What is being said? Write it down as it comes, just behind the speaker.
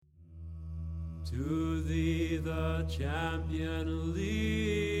To thee, the champion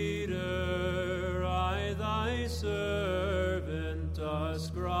leader, I thy servant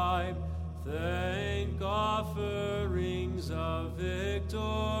ascribe thank offerings of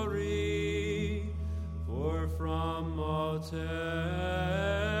victory, for from all terrors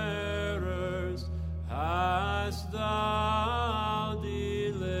hast thou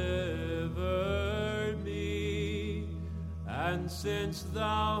delivered me, and since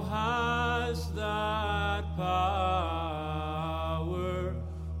thou hast that power,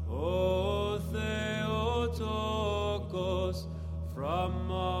 O Theotokos, from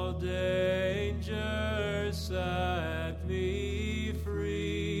all danger set me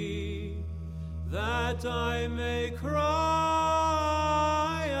free, that I may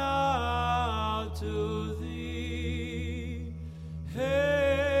cry out to thee,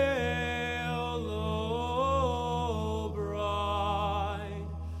 Hail, O bride,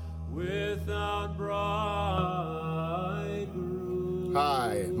 without bridegroom.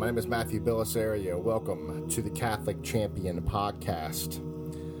 Hi, my name is Matthew Bellisario. Welcome to the Catholic Champion podcast.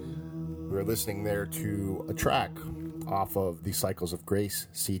 We're listening there to a track off of the Cycles of Grace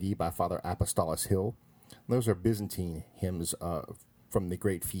CD by Father Apostolos Hill. Those are Byzantine hymns from the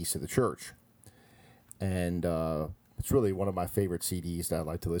Great Feast of the Church. And it's really one of my favorite CDs that I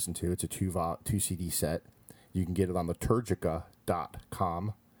like to listen to. It's a two CD set. You can get it on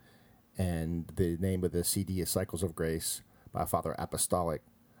liturgica.com. And the name of the CD is Cycles of Grace by Father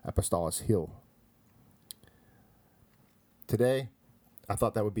Apostolos Hill. Today, I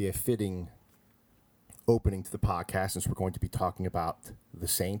thought that would be a fitting opening to the podcast, since we're going to be talking about the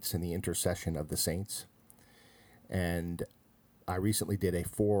saints and the intercession of the saints. And I recently did a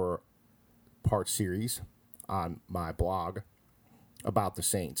 4-part series on my blog about the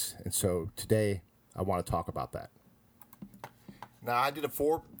saints. And so today I want to talk about that. Now, I did a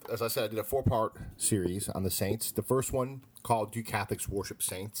 4-part series on the saints. The first one called Do Catholics Worship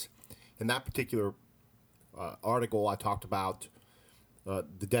Saints? In that particular article, I talked about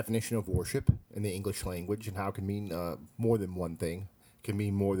the definition of worship in the English language and how it can mean more than one thing. It can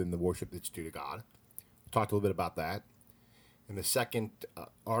mean more than the worship that's due to God. Talked a little bit about that. In the second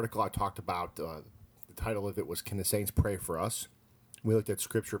article, I talked about, the title of it was Can the Saints Pray for Us? We looked at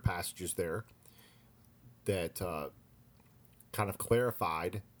scripture passages there that kind of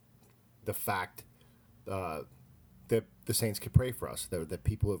clarified the fact that the saints can pray for us, that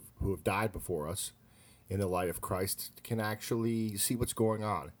people who have died before us in the light of Christ can actually see what's going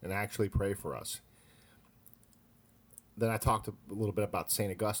on and actually pray for us. Then I talked a little bit about St.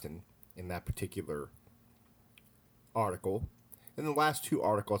 Augustine in that particular article. In the last 2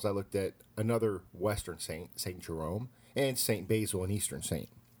 articles, I looked at another Western saint, St. Jerome, and St. Basil, an Eastern saint.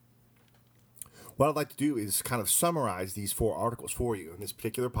 What I'd like to do is kind of summarize these 4 articles for you in this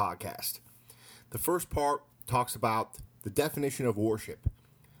particular podcast. The first part talks about the definition of worship.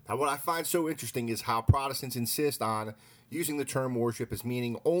 Now, what I find so interesting is how Protestants insist on using the term worship as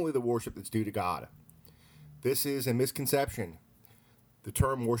meaning only the worship that's due to God. This is a misconception. The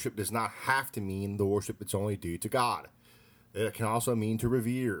term worship does not have to mean the worship that's only due to God. It can also mean to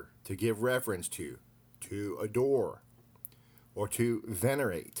revere, to give reverence to adore, or to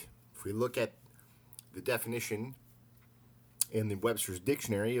venerate. If we look at the definition in the Webster's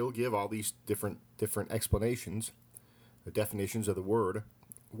Dictionary, it'll give all these different explanations, the definitions of the word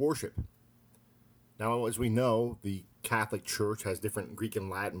worship. Now, as we know, the Catholic Church has different Greek and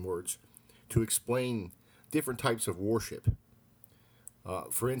Latin words to explain different types of worship.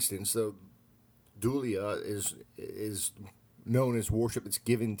 For instance, the dulia is known as worship that's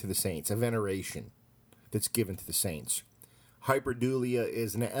given to the saints, a veneration that's given to the saints. Hyperdulia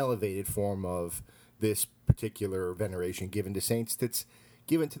is an elevated form of this particular veneration given to saints that's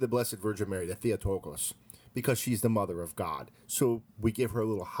given to the Blessed Virgin Mary, the Theotokos, because she's the mother of God. So we give her a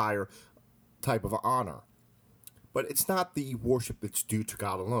little higher type of honor. But it's not the worship that's due to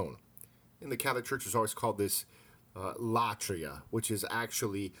God alone. In the Catholic Church, it's always called this latria, which is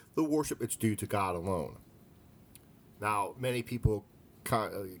actually the worship that's due to God alone. Now, many people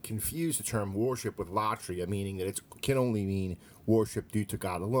confuse the term worship with latria, meaning that it can only mean worship due to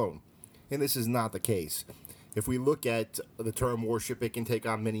God alone. And this is not the case. If we look at the term worship, it can take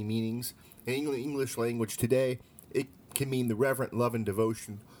on many meanings. In the English language today, it can mean the reverent love and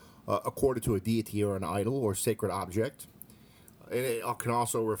devotion accorded to a deity or an idol or sacred object. And it can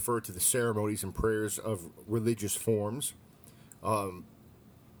also refer to the ceremonies and prayers of religious forms.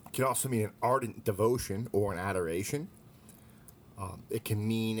 It can also mean an ardent devotion or an adoration. It can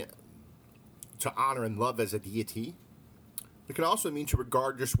mean to honor and love as a deity. It can also mean to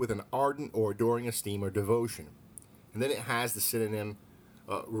regard just with an ardent or adoring esteem or devotion. And then it has the synonym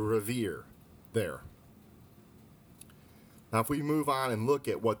revere. there. Now, if we move on and look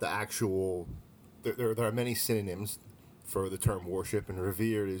at what the actual, there are many synonyms for the term worship, and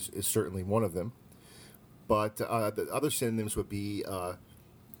revered is certainly one of them. But the other synonyms would be,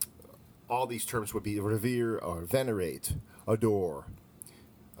 all these terms would be revere or venerate, adore.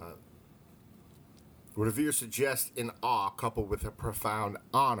 Revere suggests an awe coupled with a profound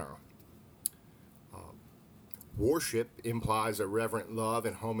honor. Worship implies a reverent love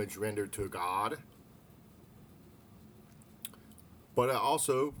and homage rendered to God. But it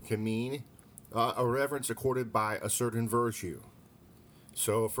also can mean a reverence accorded by a certain virtue.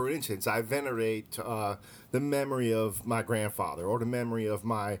 So, for instance, I venerate the memory of my grandfather, or the memory of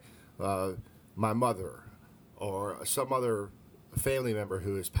my mother, or some other family member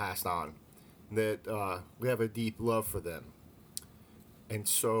who has passed on, that we have a deep love for them. And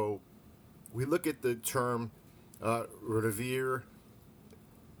so we look at the term revere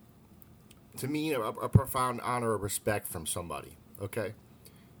to mean a profound honor or respect from somebody, okay?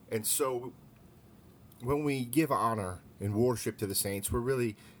 And so when we give honor and worship to the saints, we're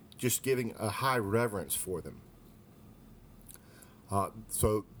really just giving a high reverence for them.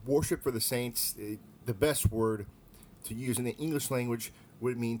 So worship for the saints, the best word to use in the English language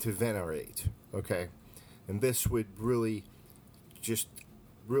would mean to venerate, okay? And this would really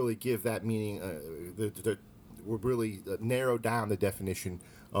give that meaning, would really narrow down the definition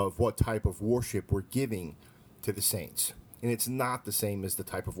of what type of worship we're giving to the saints. And it's not the same as the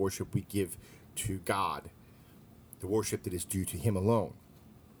type of worship we give to God, the worship that is due to Him alone.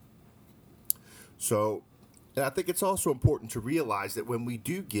 So, and I think it's also important to realize that when we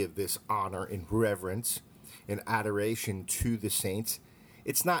do give this honor and reverence and adoration to the saints,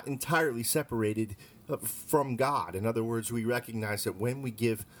 it's not entirely separated from God. In other words, we recognize that when we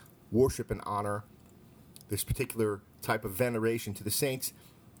give worship and honor, this particular type of veneration to the saints,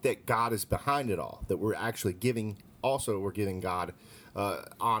 that God is behind it all, that we're actually giving God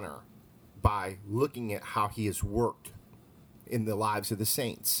honor by looking at how He has worked in the lives of the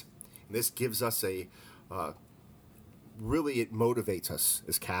saints. And this gives us really it motivates us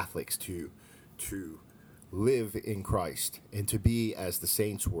as Catholics to live in Christ and to be as the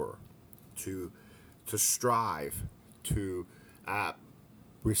saints were, to strive to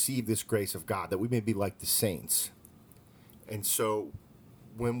receive this grace of God, that we may be like the saints. And so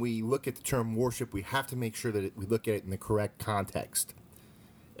when we look at the term worship, we have to make sure that we look at it in the correct context.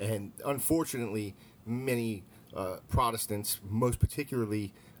 And unfortunately, many Protestants, most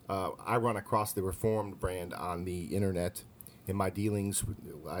particularly, I run across the Reformed brand on the internet in my dealings.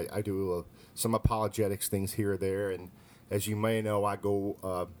 I do some apologetics things here or there, and as you may know, I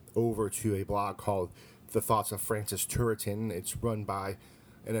go over to a blog called The Thoughts of Francis Turretin. It's run by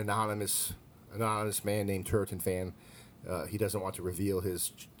an anonymous man named Turretin Fan. He doesn't want to reveal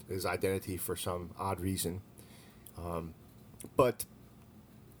his identity for some odd reason. But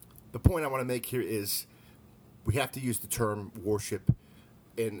the point I want to make here is we have to use the term worship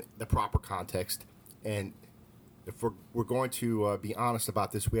in the proper context, and if we're going to be honest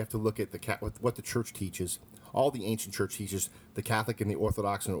about this, we have to look at what the Church teaches. All the ancient Church teaches, the Catholic and the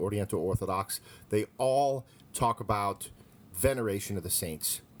Orthodox and the Oriental Orthodox, they all talk about veneration of the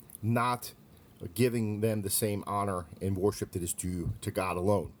saints, not giving them the same honor and worship that is due to God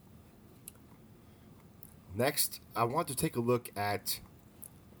alone. Next, I want to take a look at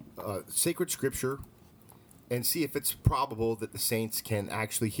sacred scripture and see if it's probable that the saints can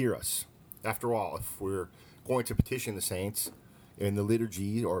actually hear us. After all, if we're going to petition the saints in the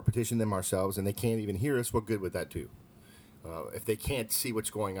liturgy or petition them ourselves and they can't even hear us, what good would that do? If they can't see what's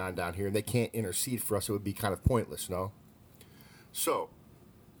going on down here and they can't intercede for us, it would be kind of pointless, no? So,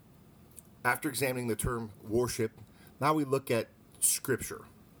 after examining the term worship, now we look at scripture.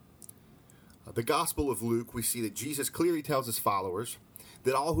 The Gospel of Luke, we see that Jesus clearly tells his followers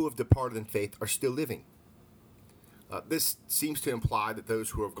that all who have departed in faith are still living. This seems to imply that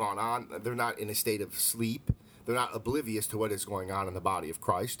those who have gone on, they're not in a state of sleep. They're not oblivious to what is going on in the body of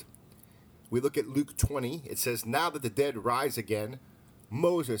Christ. We look at Luke 20. It says, "Now that the dead rise again,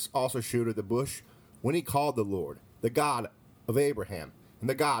 Moses also showed at the bush when he called the Lord, the God of Abraham, and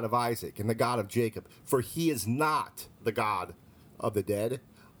the God of Isaac, and the God of Jacob. For he is not the God of the dead,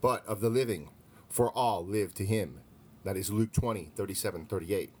 but of the living. For all live to him." That is Luke 20, 37,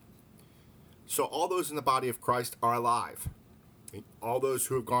 38. So all those in the body of Christ are alive. All those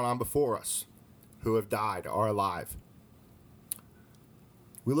who have gone on before us, who have died, are alive.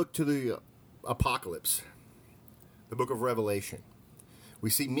 We look to the Apocalypse, the book of Revelation. We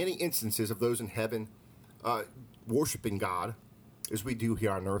see many instances of those in heaven worshiping God as we do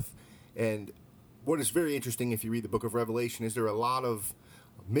here on earth. And what is very interesting if you read the book of Revelation is there are a lot of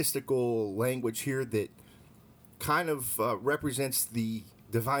mystical language here that kind of represents the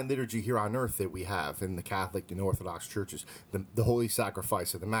divine liturgy here on earth that we have in the Catholic and Orthodox churches, the holy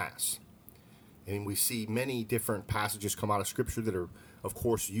sacrifice of the Mass. And we see many different passages come out of Scripture that are, of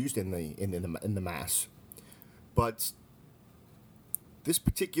course, used in the Mass. But this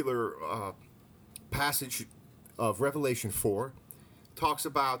particular passage of Revelation 4 talks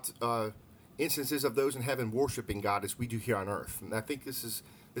about instances of those in heaven worshiping God as we do here on earth. And I think this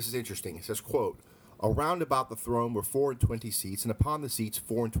is interesting. It says, quote, "Around about the throne were 24 seats, and upon the seats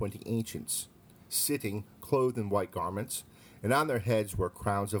 24 ancients, sitting, clothed in white garments, and on their heads were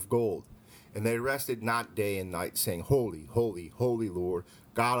crowns of gold. And they rested not day and night, saying, Holy, holy, holy Lord,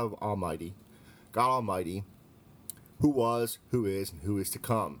 God Almighty, who was, who is, and who is to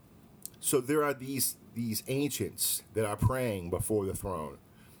come." So there are these ancients that are praying before the throne.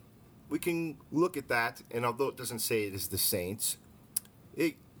 We can look at that, and although it doesn't say it is the saints,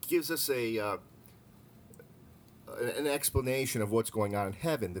 it gives us an explanation of what's going on in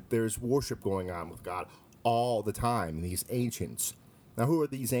heaven, that there's worship going on with God all the time, these ancients. Now, who are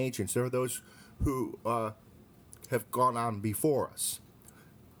these ancients? There are those who have gone on before us.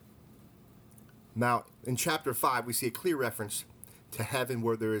 Now, in chapter 5, we see a clear reference to heaven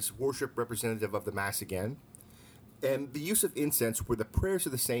where there is worship representative of the Mass again, and the use of incense where the prayers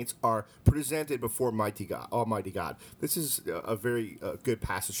of the saints are presented before Almighty God. This is a very good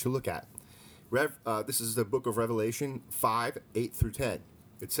passage to look at. This is the book of Revelation 5, 8 through 10.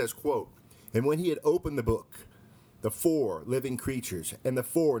 It says, quote, "And when he had opened the book, the 4 living creatures and the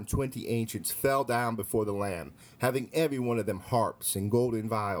 24 ancients fell down before the Lamb, having every one of them harps and golden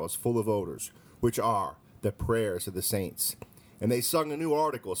vials full of odors, which are the prayers of the saints. And they sung a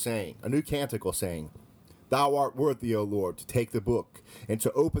new canticle, saying, Thou art worthy, O Lord, to take the book, and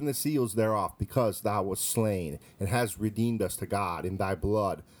to open the seals thereof, because thou wast slain, and hast redeemed us to God in thy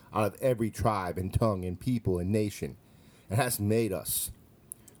blood out of every tribe and tongue and people and nation, and hast made us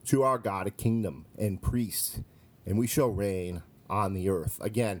to our God a kingdom and priests, and we shall reign on the earth."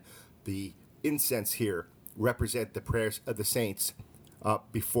 Again, the incense here represent the prayers of the saints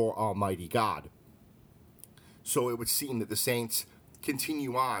before Almighty God. So it would seem that the saints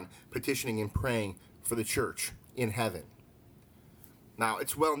continue on petitioning and praying for the church in heaven. Now,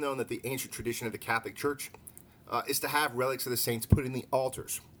 it's well known that the ancient tradition of the Catholic Church is to have relics of the saints put in the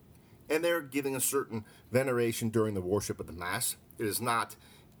altars. And they're giving a certain veneration during the worship of the Mass. It is not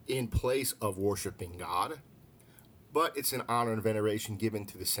in place of worshiping God, but it's an honor and veneration given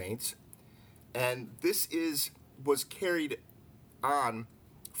to the saints. And this was carried on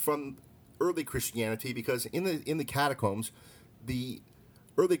from early Christianity, because in the catacombs, the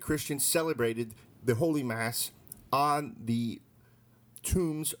early Christians celebrated the Holy Mass on the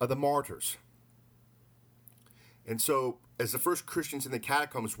tombs of the martyrs. And so, as the first Christians in the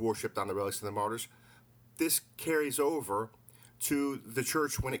catacombs worshipped on the relics of the martyrs, this carries over to the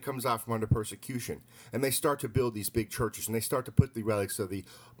church when it comes out from under persecution. And they start to build these big churches, and they start to put the relics of the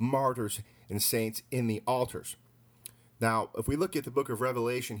martyrs and saints in the altars. Now, if we look at the book of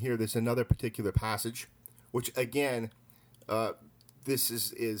Revelation here, there's another particular passage, which again, this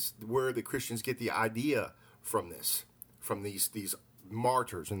is where the Christians get the idea from these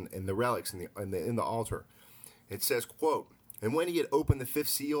martyrs and the relics in the altar. It says, quote, "And when he had opened the 5th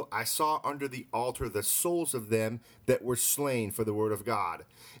seal, I saw under the altar the souls of them that were slain for the word of God,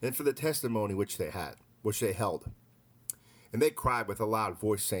 and for the testimony which they held. And they cried with a loud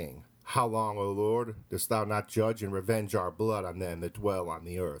voice, saying, How long, O Lord, dost thou not judge and revenge our blood on them that dwell on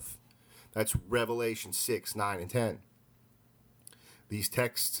the earth?" That's Revelation 6, 9, and 10. These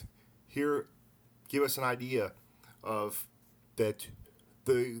texts here give us an idea of that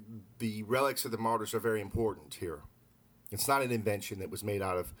the relics of the martyrs are very important here. It's not an invention that was made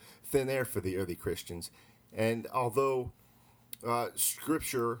out of thin air for the early Christians. And although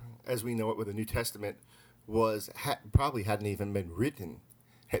Scripture, as we know it with the New Testament, probably hadn't even been written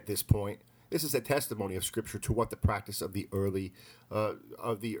at this point, this is a testimony of Scripture to what the practice of the early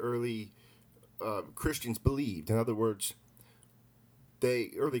Christians believed. In other words,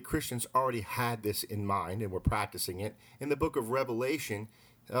 the early Christians already had this in mind and were practicing it. And the book of Revelation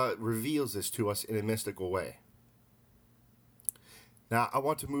reveals this to us in a mystical way. Now, I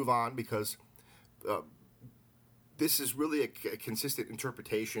want to move on because this is really a consistent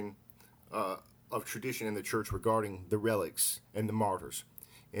interpretation of tradition in the church regarding the relics and the martyrs.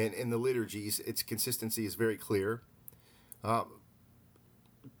 And in the liturgies, its consistency is very clear.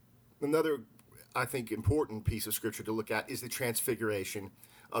 Another, I think, important piece of Scripture to look at is the transfiguration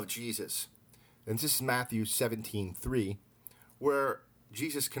of Jesus. And this is Matthew 17:3, where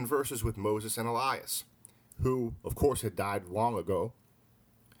Jesus converses with Moses and Elias, who, of course, had died long ago.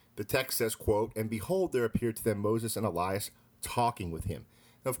 The text says, quote, "And behold, there appeared to them Moses and Elias talking with him."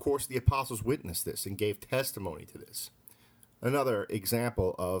 And of course, the apostles witnessed this and gave testimony to this. Another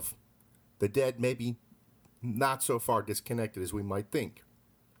example of the dead maybe not so far disconnected as we might think.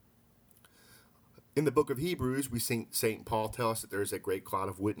 In the book of Hebrews, we see St. Paul tell us that there is a great cloud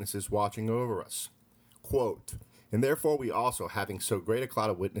of witnesses watching over us. Quote, "And therefore we also, having so great a cloud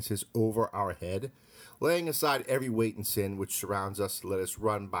of witnesses over our head, laying aside every weight and sin which surrounds us, let us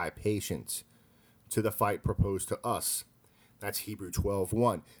run by patience to the fight proposed to us." That's Hebrews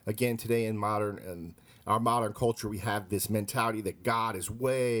 12:1. Again, today in our modern culture, we have this mentality that God is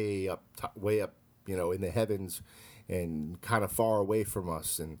way up, in the heavens and kind of far away from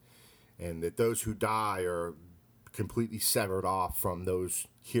us, and that those who die are completely severed off from those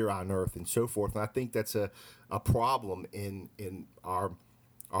here on earth and so forth. And I think that's a problem in our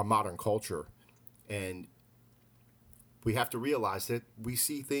modern culture. And we have to realize that we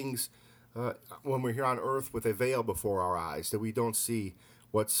see things when we're here on earth with a veil before our eyes, that we don't see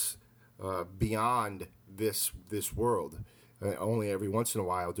what's beyond this world. Only every once in a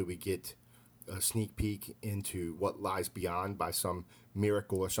while do we get a sneak peek into what lies beyond by some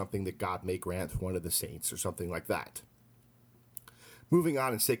miracle or something that God may grant one of the saints or something like that. Moving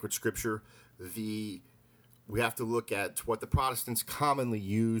on in sacred scripture, we have to look at what the Protestants commonly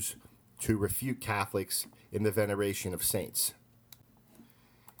use to refute Catholics in the veneration of saints.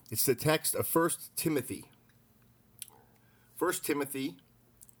 It's the text of 1 Timothy. 1 Timothy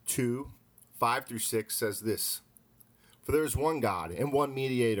 2, 5 through 6 says this: "For there is one God and one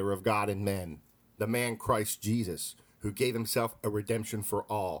mediator of God and men, the man Christ Jesus, who gave himself a redemption for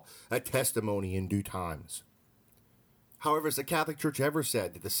all, a testimony in due times." However, has the Catholic Church ever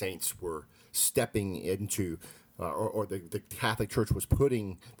said that the saints were stepping into, or the Catholic Church was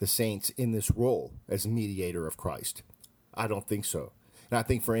putting the saints in this role as mediator of Christ? I don't think so. And I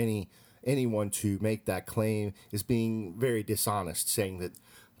think for anyone to make that claim is being very dishonest, saying that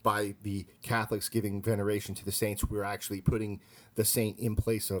by the Catholics giving veneration to the saints, we're actually putting the saint in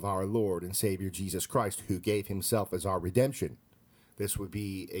place of our Lord and Savior Jesus Christ, who gave himself as our redemption. This would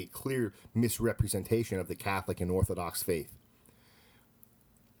be a clear misrepresentation of the Catholic and Orthodox faith.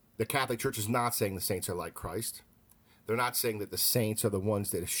 The Catholic Church is not saying the saints are like Christ. They're not saying that the saints are the ones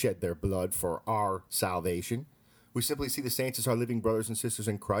that have shed their blood for our salvation. We simply see the saints as our living brothers and sisters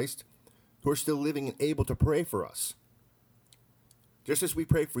in Christ who are still living and able to pray for us. Just as we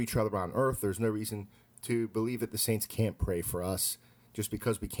pray for each other on earth, there's no reason to believe that the saints can't pray for us just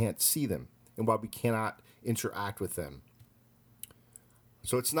because we can't see them and why we cannot interact with them.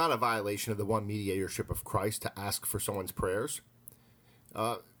 So it's not a violation of the one mediatorship of Christ to ask for someone's prayers.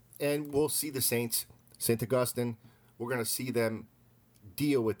 And we'll see the saints, St. Augustine, we're going to see them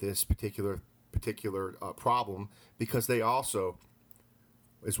deal with this particular problem, because they also,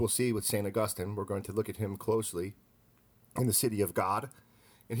 as we'll see with St. Augustine, we're going to look at him closely in the City of God,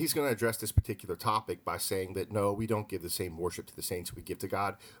 and he's going to address this particular topic by saying that no, we don't give the same worship to the saints we give to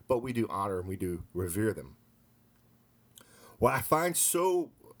God, but we do honor and we do revere them. What I find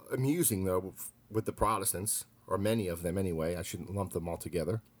so amusing, though, with the Protestants, or many of them anyway, I shouldn't lump them all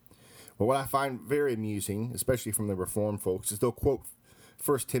together, but what I find very amusing, especially from the Reformed folks, is they'll quote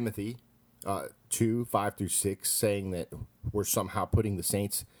 1 Timothy 2, 5 through 6, saying that we're somehow putting the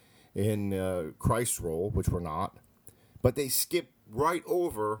saints in Christ's role, which we're not. But they skip right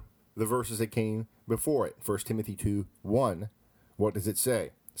over the verses that came before it. 1 Timothy 2, 1, what does it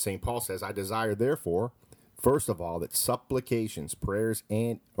say? St. Paul says, "I desire, therefore, first of all, that supplications, prayers,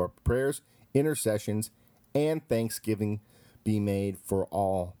 intercessions, and thanksgiving be made for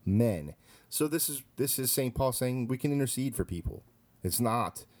all men." So this is St. Paul saying we can intercede for people. It's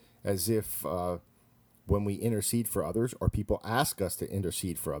not as if when we intercede for others, or people ask us to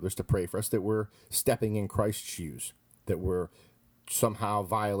intercede for others, to pray for us, that we're stepping in Christ's shoes, that we're somehow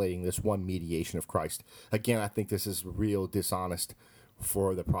violating this one mediation of Christ. Again, I think this is real dishonest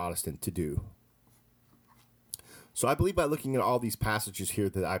for the Protestant to do. So I believe by looking at all these passages here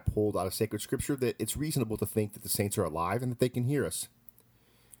that I pulled out of sacred scripture, that it's reasonable to think that the saints are alive and that they can hear us,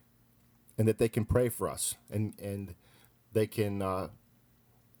 and that they can pray for us, and they can,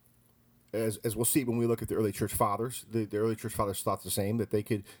 as we'll see when we look at the early church fathers, the early church fathers thought the same, that they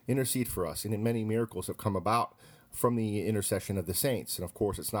could intercede for us, and many miracles have come about from the intercession of the saints. And of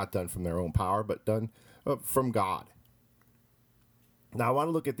course, it's not done from their own power, but done from God. Now, I want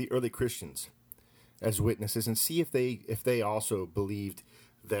to look at the early Christians as witnesses and see if they also believed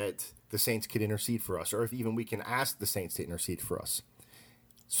that the saints could intercede for us, or if even we can ask the saints to intercede for us.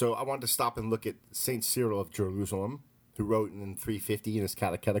 So I wanted to stop and look at St. Cyril of Jerusalem, who wrote in 350 in his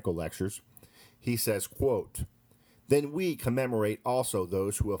catechetical lectures. He says, quote, Then we commemorate also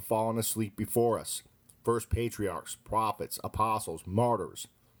those who have fallen asleep before us, first patriarchs, prophets, apostles, martyrs,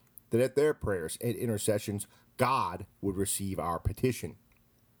 that at their prayers and intercessions God would receive our petition.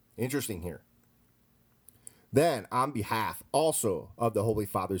 Interesting here. Then, on behalf also of the Holy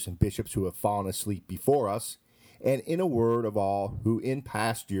Fathers and bishops who have fallen asleep before us, and in a word of all who in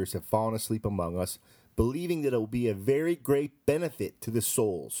past years have fallen asleep among us, believing that it will be a very great benefit to the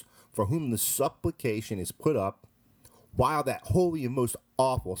souls for whom the supplication is put up, while that holy and most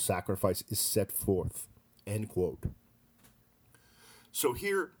awful sacrifice is set forth. End quote. So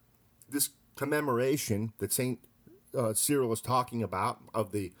here, this commemoration that St. Cyril is talking about,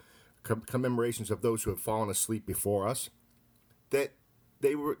 of the commemorations of those who have fallen asleep before us, that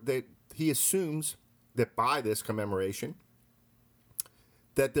he assumes that by this commemoration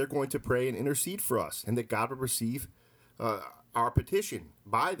that they're going to pray and intercede for us, and that God will receive our petition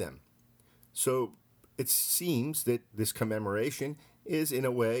by them. So it seems that this commemoration is in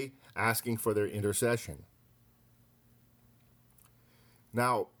a way asking for their intercession.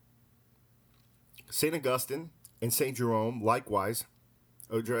 Now, St. Augustine and St. Jerome likewise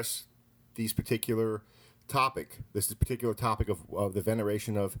address this particular topic of the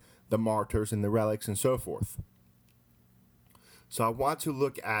veneration of the martyrs and the relics and so forth. So I want to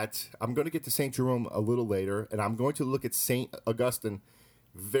look at, I'm going to get to St. Jerome a little later, and I'm going to look at St. Augustine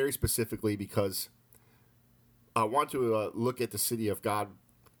very specifically because I want to look at the City of God,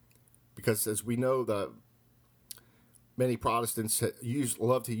 because as we know, many Protestants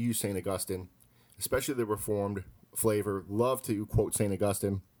love to use St. Augustine, especially the Reformed flavor, love to quote St.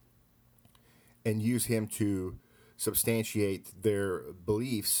 Augustine and use him to substantiate their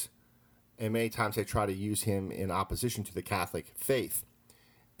beliefs, and many times they try to use him in opposition to the Catholic faith.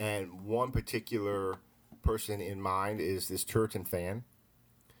 And one particular person in mind is this Turton fan,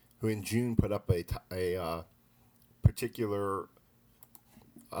 who in June put up a particular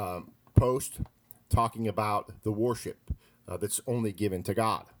post talking about the worship that's only given to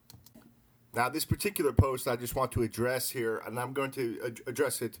God. Now, this particular post I just want to address here, and I'm going to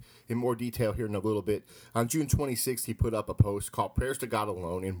address it in more detail here in a little bit. On June 26th, he put up a post called Prayers to God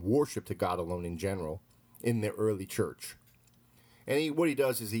Alone and Worship to God Alone in general in the early church. And what he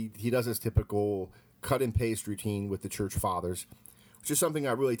does is he does his typical cut and paste routine with the church fathers, which is something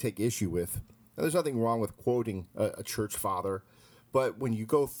I really take issue with. Now, there's nothing wrong with quoting a church father, but when you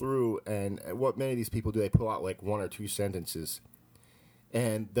go through, and what many of these people do, they pull out like one or two sentences,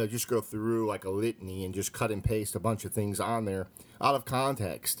 and they'll just go through like a litany and just cut and paste a bunch of things on there out of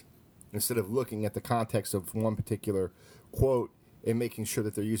context, instead of looking at the context of one particular quote and making sure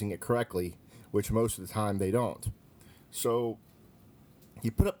that they're using it correctly, which most of the time they don't. So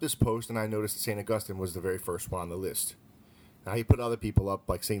he put up this post, and I noticed that St. Augustine was the very first one on the list. Now, he put other people up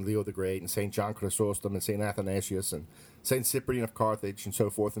like St. Leo the Great and St. John Chrysostom and St. Athanasius and St. Cyprian of Carthage and so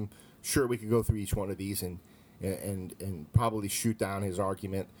forth. And sure, we could go through each one of these and probably shoot down his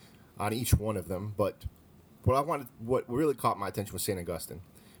argument on each one of them. But what really caught my attention was St. Augustine,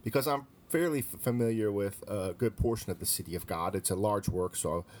 because I'm fairly familiar with a good portion of the City of God. It's a large work,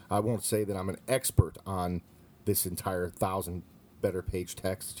 so I won't say that I'm an expert on this entire 1,000 better page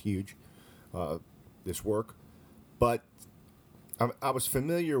text. It's huge, this work. But I was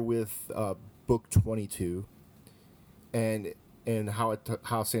familiar with Book 22 and how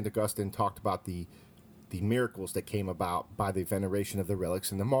St. Augustine talked about the miracles that came about by the veneration of the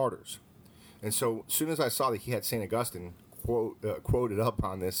relics and the martyrs. And so as soon as I saw that he had St. Augustine quoted up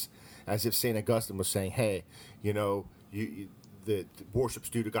on this, as if St. Augustine was saying, hey, the worship's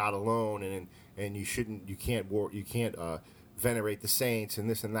due to God alone, and you can't venerate the saints and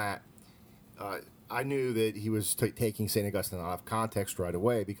this and that, I knew that he was taking St. Augustine out of context right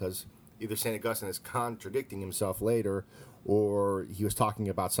away, because either St. Augustine is contradicting himself later, or he was talking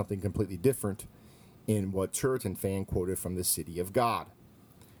about something completely different in what Turton fan quoted from the City of God.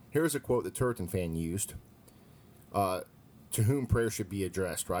 Here's a quote that Turton fan used, to whom prayer should be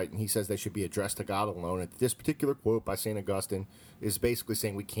addressed, right? And he says they should be addressed to God alone. And this particular quote by St. Augustine is basically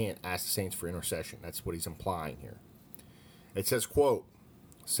saying we can't ask the saints for intercession. That's what he's implying here. It says, quote,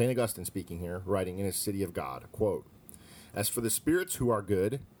 St. Augustine speaking here, writing in his City of God, quote, as for the spirits who are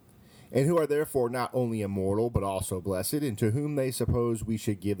good, and who are therefore not only immortal but also blessed, and to whom they suppose we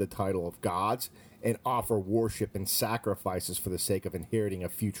should give the title of gods, and offer worship and sacrifices for the sake of inheriting a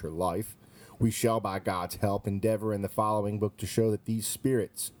future life, we shall by God's help endeavor in the following book to show that these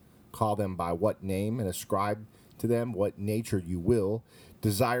spirits, call them by what name and ascribe to them what nature you will,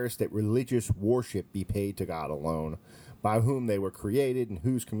 desirous that religious worship be paid to God alone, by whom they were created, and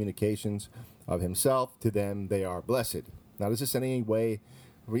whose communications of himself to them they are blessed. Now, does this in any way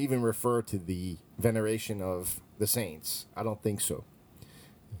even refer to the veneration of the saints? I don't think so.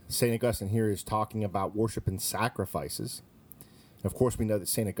 St. Augustine here is talking about worship and sacrifices. Of course, we know that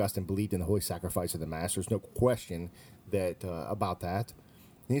St. Augustine believed in the holy sacrifice of the Mass. There's no question that about that.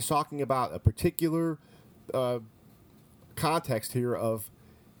 And he's talking about a particular context here of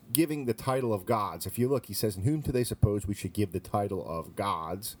giving the title of gods. If you look, he says, "In whom do they suppose we should give the title of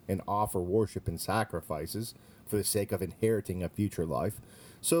gods and offer worship and sacrifices for the sake of inheriting a future life?"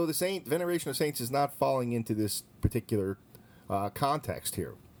 So the veneration of saints is not falling into this particular context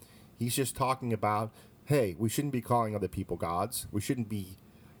here. He's just talking about, hey, we shouldn't be calling other people gods. We shouldn't be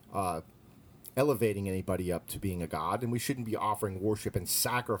elevating anybody up to being a god, and we shouldn't be offering worship and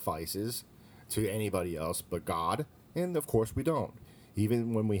sacrifices to anybody else but God. And of course we don't.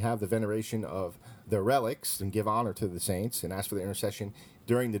 Even when we have the veneration of the relics and give honor to the saints and ask for their intercession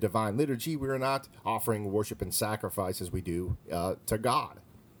during the divine liturgy, we are not offering worship and sacrifice as we do to God.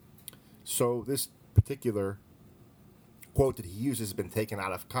 So this particular quote that he uses has been taken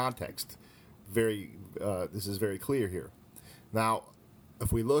out of context. This is very clear here. Now,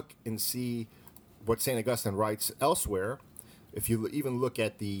 if we look and see what St. Augustine writes elsewhere, if you even look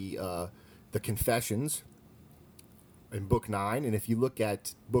at the Confessions in Book 9, and if you look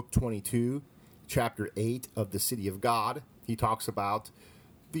at Book 22, Chapter 8 of the City of God, he talks about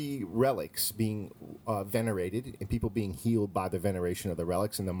the relics being venerated and people being healed by the veneration of the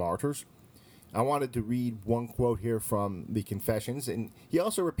relics and the martyrs. I wanted to read one quote here from the Confessions, and he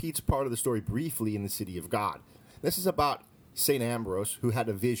also repeats part of the story briefly in the City of God. This is about St. Ambrose, who had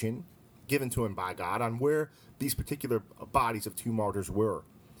a vision given to him by God on where these particular bodies of two martyrs were.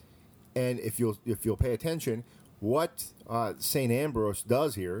 And if you'll pay attention, what St. Ambrose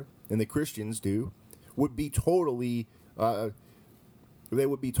does here, and the Christians do, would be totally they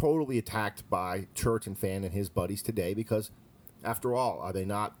would be totally attacked by Turretin and his buddies today, because after all, are they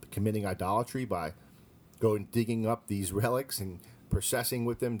not committing idolatry by going digging up these relics and processing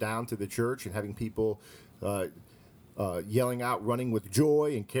with them down to the church and having people yelling out, running with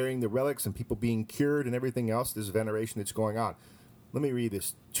joy and carrying the relics and people being cured and everything else, this veneration that's going on? Let me read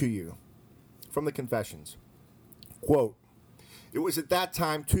this to you from the Confessions. Quote, "It was at that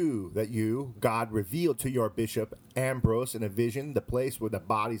time, too, that you, God, revealed to your bishop Ambrose in a vision the place where the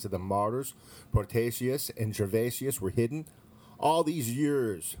bodies of the martyrs, Protasius and Gervasius, were hidden. All these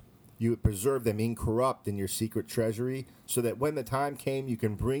years you would preserve them incorrupt in your secret treasury, so that when the time came you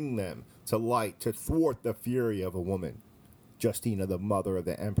can bring them to light to thwart the fury of a woman, Justina, the mother of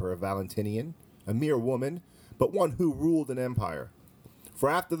the Emperor Valentinian, a mere woman, but one who ruled an empire. For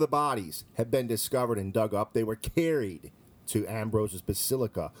after the bodies had been discovered and dug up, they were carried to Ambrose's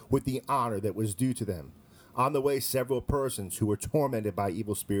basilica with the honor that was due to them. On the way, several persons who were tormented by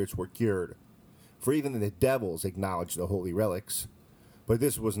evil spirits were cured. For even the devils acknowledged the holy relics. But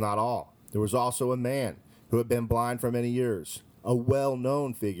this was not all. There was also a man who had been blind for many years, a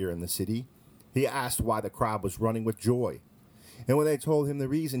well-known figure in the city. He asked why the crowd was running with joy. And when they told him the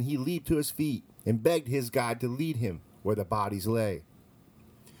reason, he leaped to his feet and begged his guide to lead him where the bodies lay.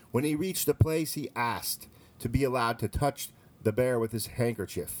 When he reached the place, he asked to be allowed to touch the bier with his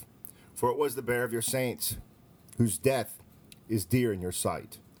handkerchief, for it was the bier of your saints, whose death is dear in your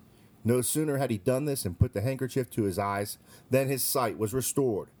sight. No sooner had he done this and put the handkerchief to his eyes than his sight was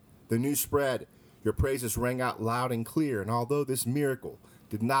restored. The news spread. Your praises rang out loud and clear, and although this miracle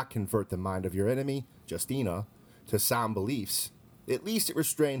did not convert the mind of your enemy, Justina, to sound beliefs, at least it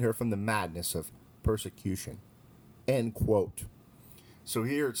restrained her from the madness of persecution." End quote. So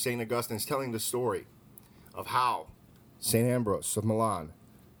here St. Augustine is telling the story of how St. Ambrose of Milan,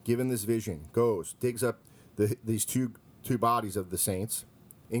 given this vision, goes, digs up these two bodies of the saints,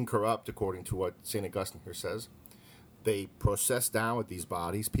 incorrupt according to what St. Augustine here says. They process down with these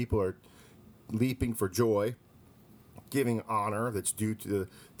bodies. People are leaping for joy, giving honor that's due to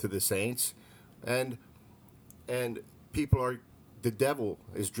the saints, and the devil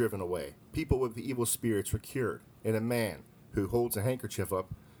is driven away. People with the evil spirits were cured, and a man who holds a handkerchief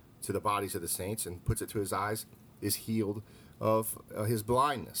up to the bodies of the saints and puts it to his eyes is healed of his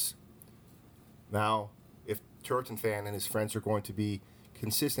blindness. Now, if Turretin and his friends are going to be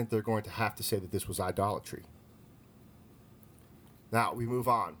consistent, they're going to have to say that this was idolatry. Now, we move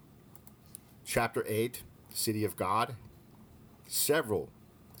on. Chapter 8, City of God. Several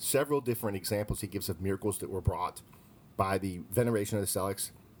different examples he gives of miracles that were brought by the veneration of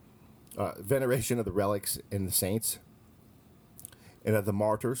the relics in the saints and of the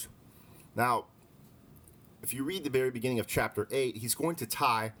martyrs. Now, if you read the very beginning of chapter 8, he's going to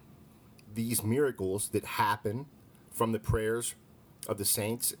tie these miracles that happen from the prayers of the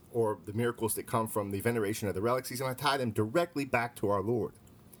saints, or the miracles that come from the veneration of the relics, he's going to tie them directly back to our Lord.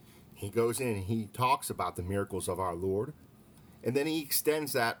 He goes in and he talks about the miracles of our Lord, and then he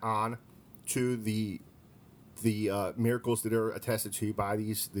extends that on to the miracles that are attested to by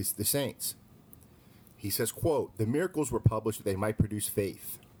the saints. He says, quote, "The miracles were published that they might produce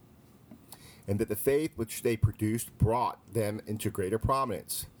faith, and that the faith which they produced brought them into greater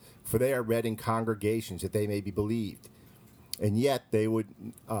prominence. For they are read in congregations that they may be believed, and yet they would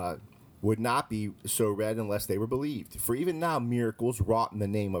not be so read unless they were believed. For even now miracles wrought in the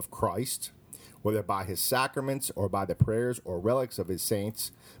name of Christ, whether by his sacraments or by the prayers or relics of his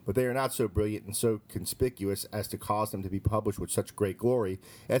saints, but they are not so brilliant and so conspicuous as to cause them to be published with such great glory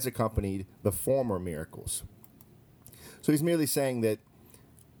as accompanied the former miracles." So he's merely saying that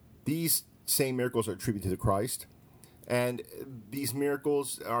these same miracles are attributed to Christ, and these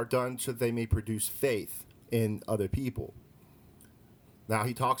miracles are done so that they may produce faith in other people. Now,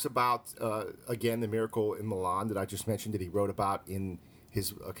 he talks about, again, the miracle in Milan that I just mentioned that he wrote about in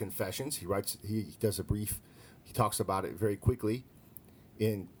his Confessions. He does a brief, he talks about it very quickly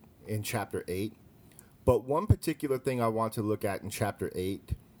in chapter 8. But one particular thing I want to look at in chapter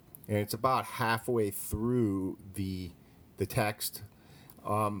 8, and it's about halfway through the text,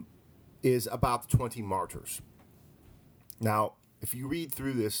 is about the 20 martyrs. Now, if you read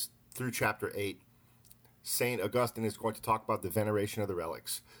through chapter 8, St. Augustine is going to talk about the veneration of the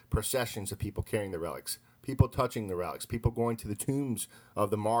relics, processions of people carrying the relics, people touching the relics, people going to the tombs of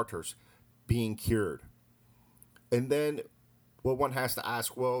the martyrs, being cured. And then, well, one has to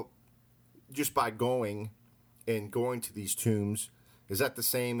ask, well, just by going to these tombs, is that the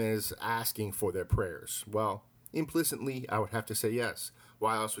same as asking for their prayers? Well, implicitly, I would have to say yes.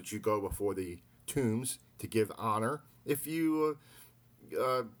 Why else would you go before the tombs to give honor if you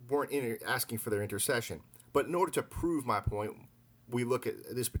weren't asking for their intercession? But in order to prove my point, we look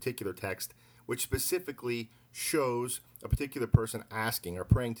at this particular text, which specifically shows a particular person asking or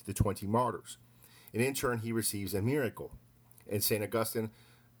praying to the 20 martyrs. And in turn, he receives a miracle. And St. Augustine,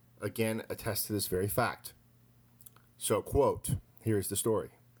 again, attests to this very fact. So, quote, here's the story.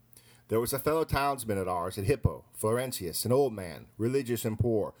 "There was a fellow townsman of ours at Hippo, Florentius, an old man, religious and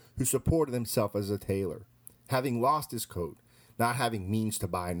poor, who supported himself as a tailor. Having lost his coat, not having means to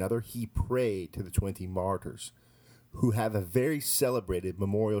buy another, he prayed to the 20 martyrs, who have a very celebrated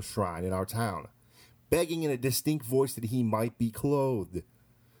memorial shrine in our town, begging in a distinct voice that he might be clothed.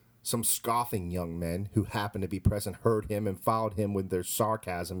 Some scoffing young men who happened to be present heard him and followed him with their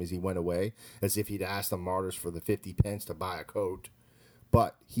sarcasm as he went away, as if he'd asked the martyrs for the 50 pence to buy a coat.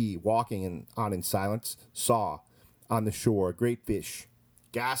 But he, walking on in silence, saw on the shore a great fish,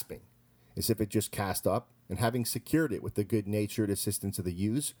 gasping, as if it just cast up, and having secured it with the good-natured assistance of the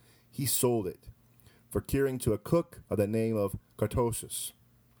youths, he sold it, for curing to a cook of the name of Cartosus,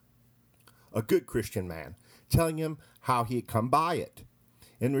 a good Christian man, telling him how he had come by it,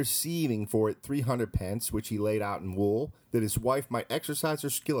 and receiving for it 300 pence, which he laid out in wool, that his wife might exercise her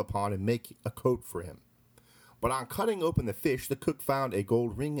skill upon and make a coat for him. But on cutting open the fish, the cook found a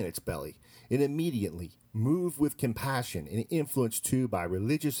gold ring in its belly, and immediately, moved with compassion and influenced too by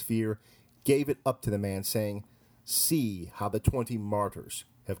religious fear, gave it up to the man, saying, 'See how the 20 martyrs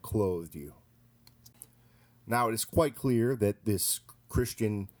have clothed you.'" Now, it is quite clear that this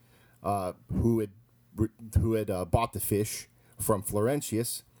Christian who had bought the fish from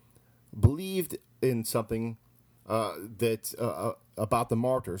Florentius believed in something about the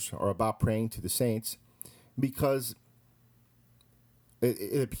martyrs, or about praying to the saints, because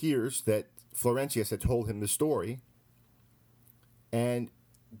it appears that Florentius had told him the story, and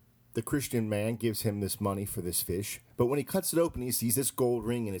the Christian man gives him this money for this fish, but when he cuts it open, he sees this gold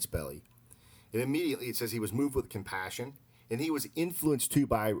ring in its belly. And immediately it says he was moved with compassion, and he was influenced too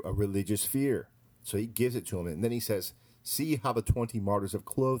by a religious fear. So he gives it to him, and then he says, "See how the 20 martyrs have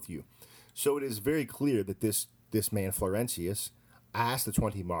clothed you." So it is very clear that this man, Florentius, asked the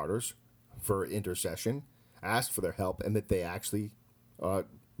 20 martyrs for intercession, asked for their help, and that they actually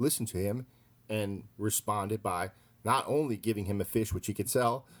listened to him and responded by not only giving him a fish which he could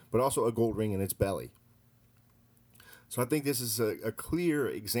sell, but also a gold ring in its belly. So I think this is a clear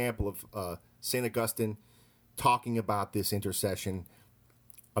example of St. Augustine talking about this intercession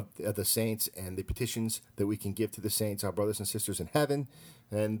of the saints and the petitions that we can give to the saints, our brothers and sisters in heaven,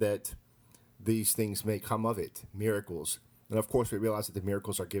 and that these things may come of it, miracles. And of course, we realize that the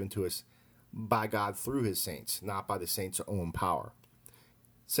miracles are given to us by God through his saints, not by the saints' own power.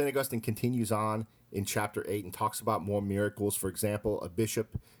 St. Augustine continues on in chapter 8 and talks about more miracles. For example, a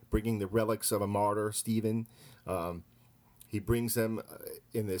bishop bringing the relics of a martyr, Stephen. He brings them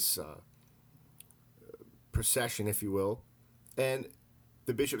in this procession, if you will, and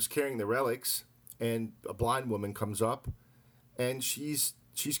the bishop's carrying the relics, and a blind woman comes up, and she's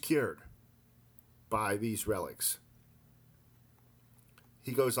she's cured by these relics.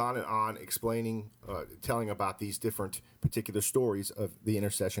 He goes on and on explaining, telling about these different particular stories of the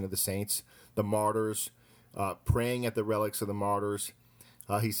intercession of the saints, the martyrs, praying at the relics of the martyrs.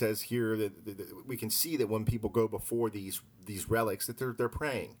 He says here that we can see that when people go before these relics, that they're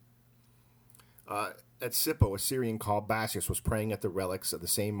praying. At Sippo, a Syrian called Basius was praying at the relics of the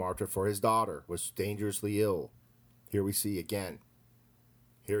same martyr for his daughter, was dangerously ill. Here we see again.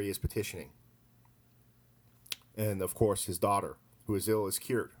 Here he is petitioning. And, of course, his daughter, who is ill, is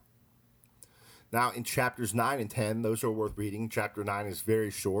cured. Now, in chapters 9 and 10, those are worth reading. Chapter 9 is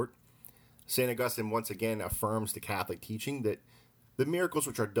very short. St. Augustine once again affirms the Catholic teaching that the miracles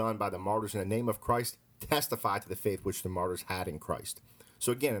which are done by the martyrs in the name of Christ testify to the faith which the martyrs had in Christ.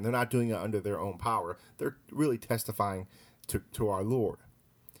 So again, they're not doing it under their own power. They're really testifying to our Lord.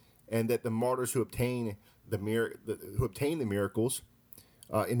 And that the martyrs who obtain the miracles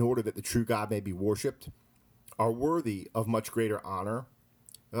in order that the true God may be worshipped are worthy of much greater honor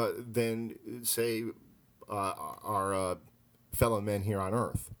than, say, our fellow men here on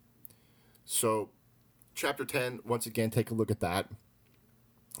earth. So, chapter 10, once again, take a look at that.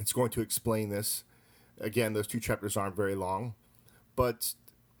 It's going to explain this. Again, those two chapters aren't very long, but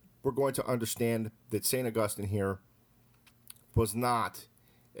we're going to understand that St. Augustine here was not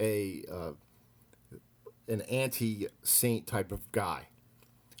an anti-saint type of guy.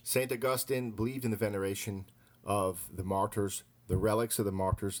 St. Augustine believed in the veneration of the martyrs, the relics of the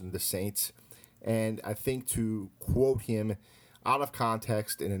martyrs and the saints, and I think to quote him out of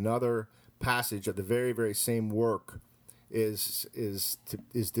context in another passage of the very, very same work is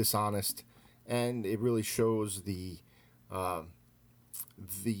dishonest, and it really shows the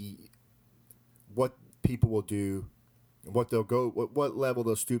what people will do, what level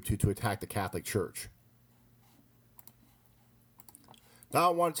they'll stoop to attack the Catholic Church. Now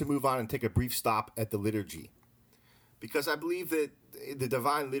I wanted to move on and take a brief stop at the liturgy, because I believe that the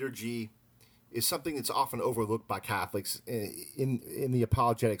Divine Liturgy is something that's often overlooked by Catholics in the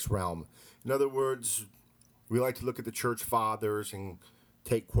apologetics realm. In other words, we like to look at the church fathers and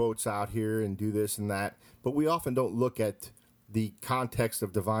take quotes out here and do this and that, but we often don't look at the context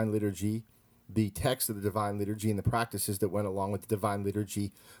of Divine Liturgy, the text of the Divine Liturgy, and the practices that went along with the Divine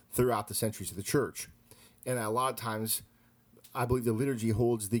Liturgy throughout the centuries of the church. And a lot of times, I believe the liturgy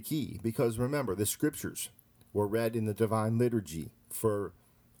holds the key, because remember, the scriptures were read in the Divine Liturgy for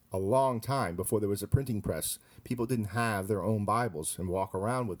a long time before there was a printing press. People didn't have their own Bibles and walk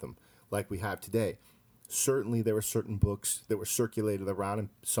around with them like we have today. Certainly there were certain books that were circulated around and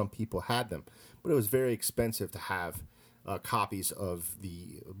some people had them, but it was very expensive to have copies of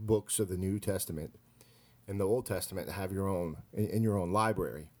the books of the New Testament and the Old Testament to have your own in your own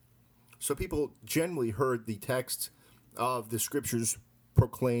library. So people generally heard the texts of the scriptures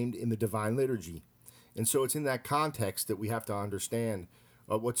proclaimed in the Divine Liturgy. And so it's in that context that we have to understand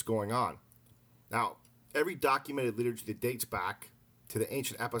what's going on. Now, every documented liturgy that dates back to the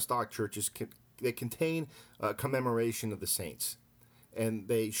ancient apostolic churches, they contain a commemoration of the saints. And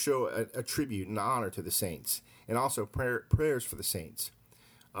they show a tribute and honor to the saints, and also prayers for the saints.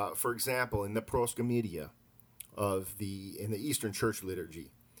 For example, in the Proscomedia in the Eastern Church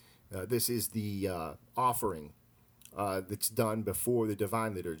liturgy, this is the offering that's done before the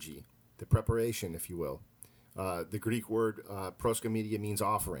Divine Liturgy, the preparation, if you will. The Greek word proscomedia means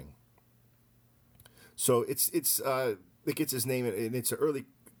offering. So it gets its name, and it's an early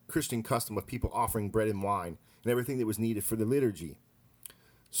Christian custom of people offering bread and wine and everything that was needed for the liturgy.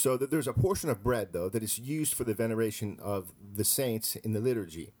 So that there's a portion of bread, though, that is used for the veneration of the saints in the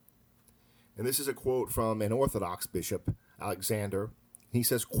liturgy. And this is a quote from an Orthodox bishop, Alexander. He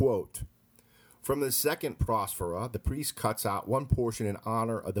says, quote, "From the second prosphora, the priest cuts out one portion in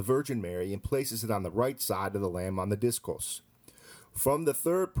honor of the Virgin Mary and places it on the right side of the lamb on the discos. From the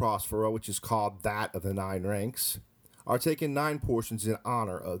third prosphora, which is called that of the 9 ranks, are taken 9 portions in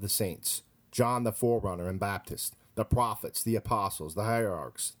honor of the saints, John the Forerunner and Baptist, the prophets, the apostles, the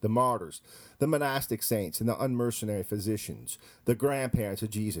hierarchs, the martyrs, the monastic saints, and the unmercenary physicians, the grandparents of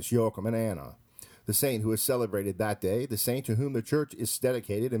Jesus, Joachim and Anna, the saint who is celebrated that day, the saint to whom the church is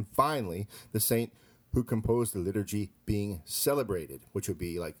dedicated, and finally, the saint who composed the liturgy being celebrated, which would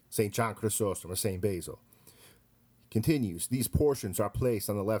be like St. John Chrysostom or St. Basil." Continues, "These portions are placed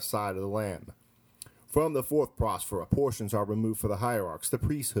on the left side of the lamb. From the fourth prosphora, portions are removed for the hierarchs, the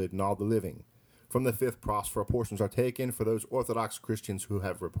priesthood, and all the living. From the fifth prosphora, portions are taken for those Orthodox Christians who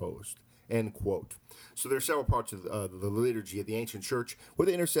have reposed." End quote. So there are several parts of the liturgy of the ancient church where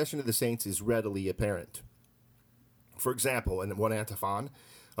the intercession of the saints is readily apparent. For example, in one antiphon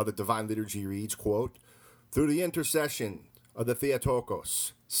of the Divine Liturgy reads, quote, "Through the intercession of the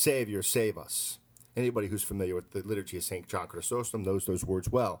Theotokos, Savior, save us. Anybody who's familiar with the liturgy of St. John Chrysostom knows those words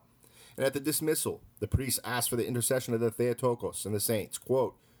well. And at the dismissal, the priest asked for the intercession of the Theotokos and the saints,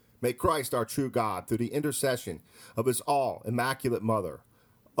 quote, "May Christ, our true God, through the intercession of his all immaculate mother,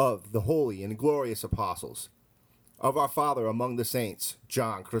 of the holy and glorious apostles, of our Father among the saints,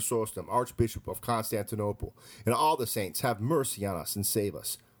 John Chrysostom, Archbishop of Constantinople, and all the saints, have mercy on us and save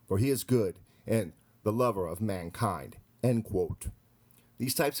us, for he is good and the lover of mankind." End quote.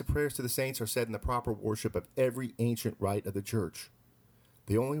 These types of prayers to the saints are said in the proper worship of every ancient rite of the Church.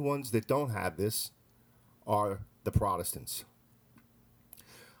 The only ones that don't have this are the Protestants.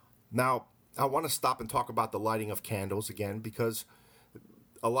 Now, I want to stop and talk about the lighting of candles again, because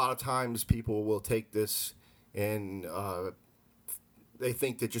a lot of times people will take this and they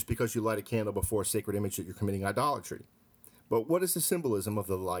think that just because you light a candle before a sacred image that you're committing idolatry. But what is the symbolism of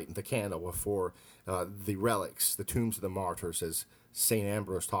the light and the candle before the relics, the tombs of the martyrs, as St.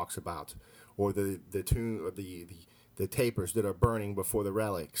 Ambrose talks about, or the tapers that are burning before the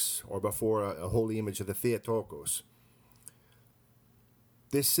relics, or before a holy image of the Theotokos?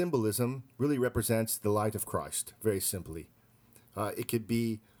 This symbolism really represents the light of Christ, very simply. It could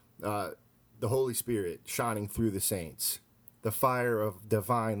be the Holy Spirit shining through the saints, the fire of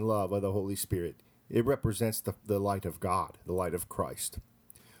divine love of the Holy Spirit. It represents the light of God, the light of Christ.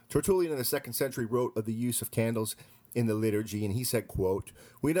 Tertullian in the 2nd century wrote of the use of candles in the liturgy, and he said, quote,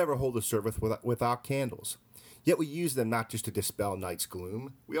 "We never hold a service without candles. Yet we use them not just to dispel night's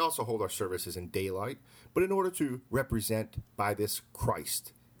gloom. We also hold our services in daylight, but in order to represent by this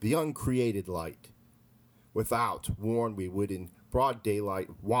Christ, the uncreated light. Without, warned we would in broad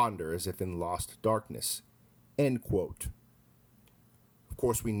daylight wander as if in lost darkness." End quote. Of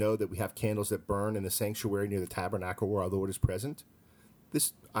course, we know that we have candles that burn in the sanctuary near the tabernacle where our Lord is present.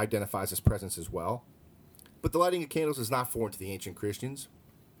 This identifies his presence as well. But the lighting of candles is not foreign to the ancient Christians.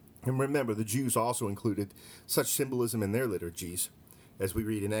 And remember, the Jews also included such symbolism in their liturgies. As we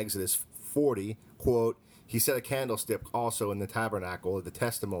read in Exodus 40, quote, "He set a candlestick also in the tabernacle of the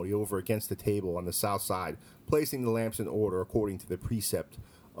testimony over against the table on the south side, placing the lamps in order according to the precept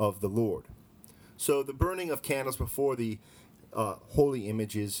of the Lord." So the burning of candles before the holy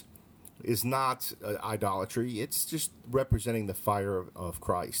images is not idolatry. It's just representing the fire of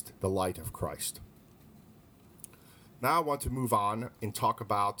Christ, the light of Christ. Now I want to move on and talk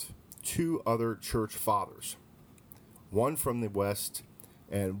about two other church fathers, one from the West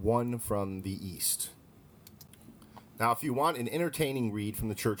and one from the East. Now, if you want an entertaining read from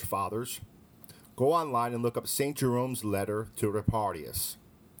the church fathers, go online and look up St. Jerome's letter to Repartius.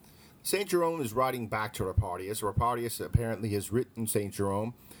 St. Jerome is writing back to Repartius. Repartius apparently has written St.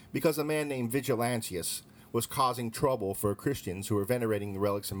 Jerome because a man named Vigilantius was causing trouble for Christians who were venerating the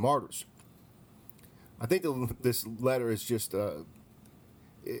relics and martyrs. I think this letter is just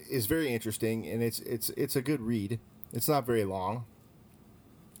is very interesting, and it's a good read. It's not very long.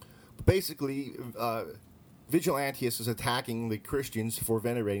 But basically, Vigilantius is attacking the Christians for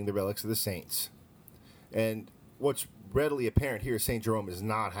venerating the relics of the saints. And what's readily apparent here is St. Jerome is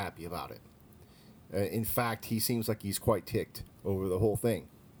not happy about it. In fact, he seems like he's quite ticked over the whole thing.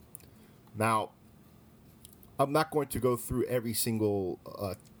 Now, I'm not going to go through every single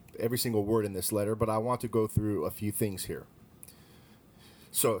word in this letter, but I want to go through a few things here.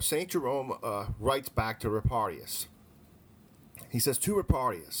 So, St. Jerome writes back to Repartius. He says, "To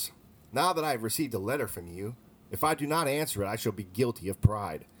Repartius, now that I have received a letter from you, if I do not answer it, I shall be guilty of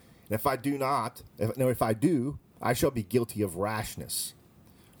pride. And if I do, I shall be guilty of rashness.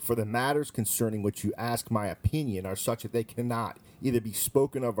 For the matters concerning which you ask my opinion are such that they cannot either be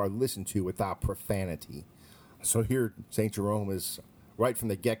spoken of or listened to without profanity." So here St. Jerome is right from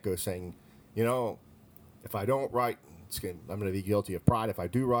the get-go saying, if I don't write, I'm going to be guilty of pride. If I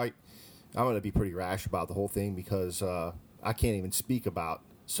do write, I'm going to be pretty rash about the whole thing because I can't even speak about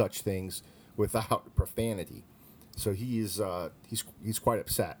such things without profanity. So he's quite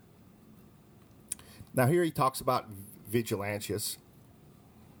upset. Now here he talks about Vigilantius.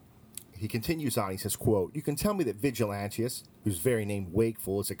 He continues on. He says, quote, "You can tell me that Vigilantius, whose very name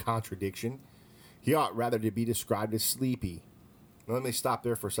wakeful is a contradiction, he ought rather to be described as sleepy." Now, let me stop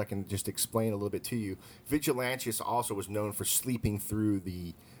there for a second and just explain a little bit to you. Vigilantius also was known for sleeping through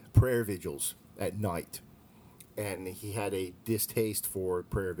the prayer vigils at night. And he had a distaste for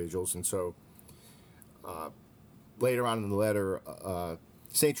prayer vigils. And so later on in the letter,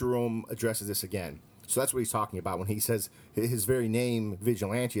 St. Jerome addresses this again. So that's what he's talking about when he says his very name,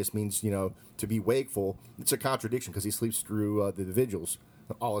 Vigilantius, means, to be wakeful. It's a contradiction because he sleeps through the vigils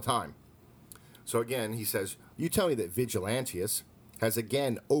all the time. So again, he says, "You tell me that Vigilantius, has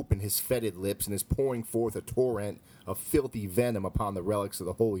again opened his fetid lips and is pouring forth a torrent of filthy venom upon the relics of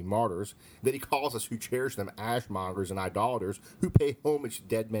the holy martyrs, that he calls us who cherish them ashmongers and idolaters who pay homage to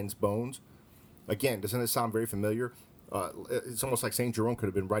dead men's bones. Again, doesn't it sound very familiar? It's almost like St. Jerome could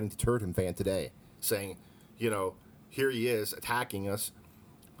have been writing to Turretin fan today, saying, here he is attacking us,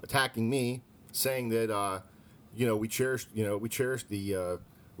 attacking me, saying that, we cherish the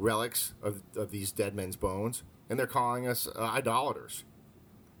relics of these dead men's bones, and they're calling us idolaters.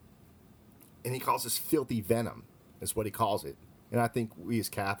 And he calls this filthy venom, is what he calls it. And I think we as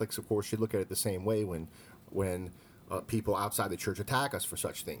Catholics, of course, should look at it the same way when people outside the church attack us for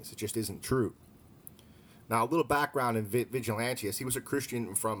such things. It just isn't true. Now, a little background in Vigilantius. He was a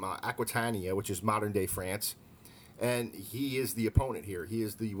Christian from Aquitania, which is modern-day France, and he is the opponent here. He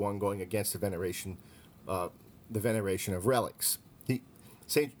is the one going against the veneration of relics.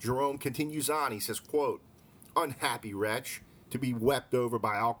 St. Jerome continues on. He says, quote, "Unhappy wretch, to be wept over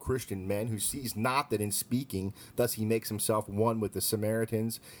by all Christian men, who sees not that in speaking thus he makes himself one with the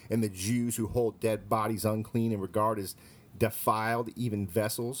Samaritans and the Jews who hold dead bodies unclean and regard as defiled even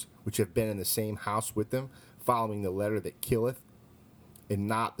vessels, which have been in the same house with them, following the letter that killeth, and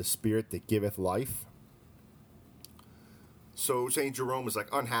not the spirit that giveth life." So St. Jerome is like,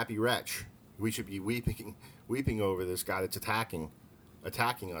 unhappy wretch. We should be weeping over this guy that's attacking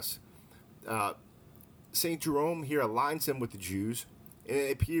us. St. Jerome here aligns him with the Jews, and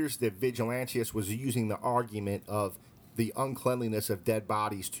it appears that Vigilantius was using the argument of the uncleanliness of dead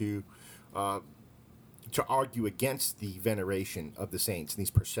bodies to argue against the veneration of the saints and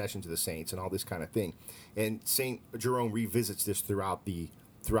these processions of the saints and all this kind of thing. And St. Jerome revisits this throughout the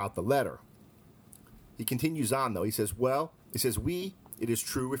letter. He continues on, though. He says, we, it is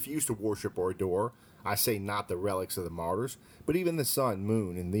true, refuse to worship or adore, I say not the relics of the martyrs, but even the sun,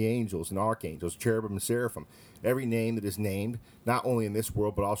 moon, and the angels and archangels, cherubim and seraphim, every name that is named, not only in this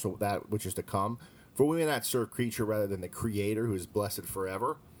world, but also that which is to come. For we may not serve creature rather than the Creator, who is blessed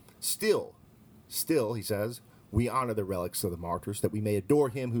forever. Still, he says, we honor the relics of the martyrs, that we may adore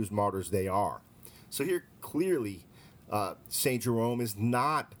him whose martyrs they are. So here, clearly, St. Jerome is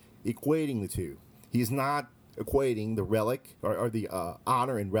not equating the two. He is not equating the relic or the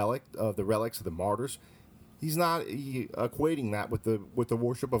honor and relic of the relics of the martyrs. He's not equating that with the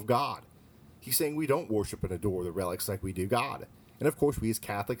worship of God. He's saying we don't worship and adore the relics like we do God. And of course, we as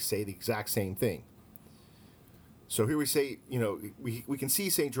Catholics say the exact same thing. So here we say, we can see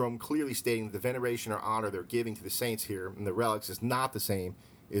St. Jerome clearly stating that the veneration or honor they're giving to the saints here and the relics is not the same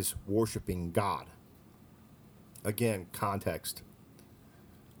as worshiping God. Again, context.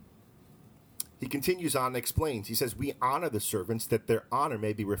 He continues on and explains. He says, we honor the servants that their honor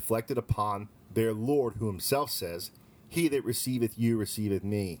may be reflected upon their Lord, who himself says, he that receiveth you receiveth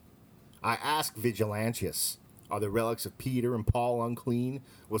me. I ask Vigilantius, are the relics of Peter and Paul unclean?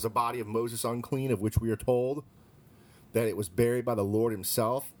 Was the body of Moses unclean, of which we are told that it was buried by the Lord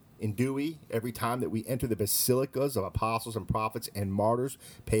himself? And do we, every time that we enter the basilicas of apostles and prophets and martyrs,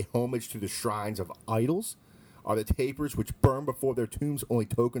 pay homage to the shrines of idols? Are the tapers which burn before their tombs only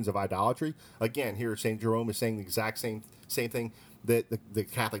tokens of idolatry? Again, here St. Jerome is saying the exact same thing that the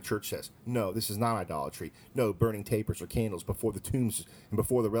Catholic Church says. No, this is not idolatry. No, burning tapers or candles before the tombs and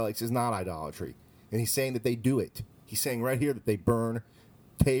before the relics is not idolatry. And he's saying that they do it. He's saying right here that they burn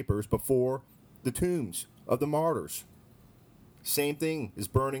tapers before the tombs of the martyrs. Same thing as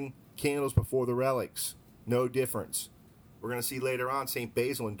burning candles before the relics. No difference. We're going to see later on St.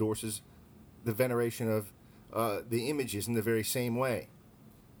 Basil endorses the veneration of the images in the very same way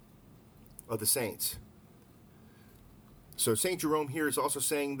of the saints. So St. Jerome here is also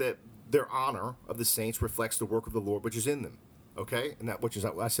saying that their honor of the saints reflects the work of the Lord which is in them. Okay? And that, which is,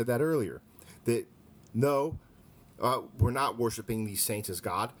 I said that earlier. That no, we're not worshiping these saints as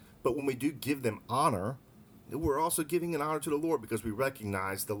God, but when we do give them honor, we're also giving an honor to the Lord because we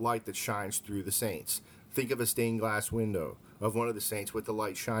recognize the light that shines through the saints. Think of a stained glass window of one of the saints with the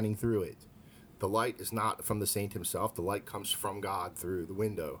light shining through it. The light is not from the saint himself. The light comes from God through the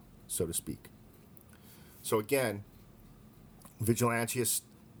window, so to speak. So again, Vigilantius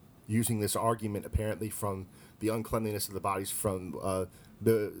using this argument apparently from the uncleanliness of the bodies from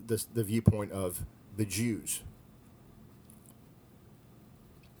the viewpoint of the Jews.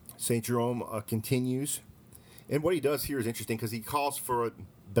 St. Jerome continues. And what he does here is interesting because he calls for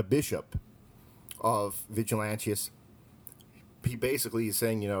the bishop of Vigilantius. He basically is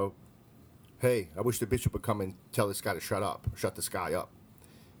saying, hey, I wish the bishop would come and tell this guy to shut this guy up.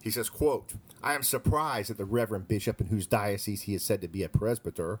 He says, quote, I am surprised that the reverend bishop in whose diocese he is said to be a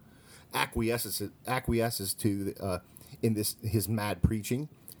presbyter acquiesces to in this his mad preaching,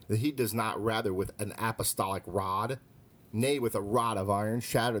 that he does not rather with an apostolic rod Nay, with a rod of iron,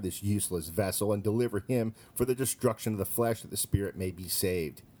 shatter this useless vessel, and deliver him for the destruction of the flesh, that the spirit may be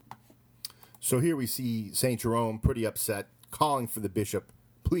saved. So here we see St. Jerome pretty upset, calling for the bishop,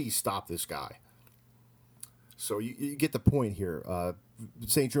 please stop this guy. So you get the point here.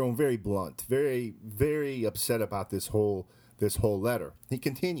 St. Jerome, very blunt, very, very upset about this whole letter. He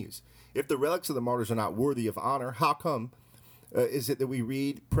continues, if the relics of the martyrs are not worthy of honor, how come is it that we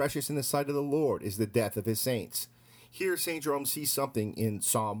read, precious in the sight of the Lord is the death of his saints? Here, St. Jerome sees something in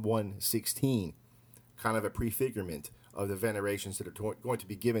Psalm 116, kind of a prefigurement of the venerations that are going to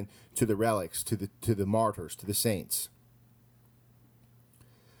be given to the relics, to the martyrs, to the saints.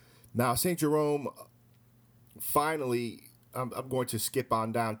 Now, St. Jerome, finally, I'm going to skip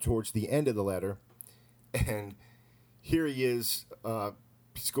on down towards the end of the letter, and here he is.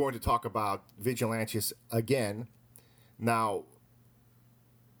 He's going to talk about Vigilantius again. Now,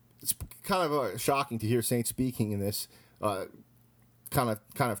 it's kind of shocking to hear Saint speaking in this kind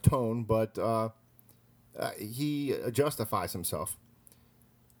of tone, but he justifies himself.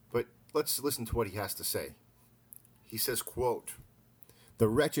 But let's listen to what he has to say. He says, quote, the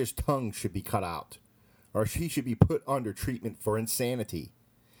wretch's tongue should be cut out, or he should be put under treatment for insanity.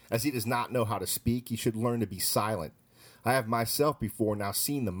 As he does not know how to speak, he should learn to be silent. I have myself before now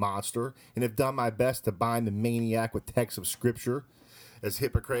seen the monster, and have done my best to bind the maniac with texts of Scripture, as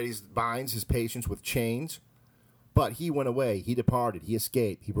Hippocrates binds his patients with chains. But he went away, he departed, he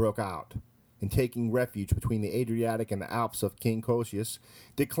escaped, he broke out, and taking refuge between the Adriatic and the Alps of King Cosius,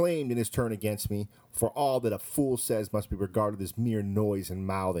 declaimed in his turn against me, for all that a fool says must be regarded as mere noise and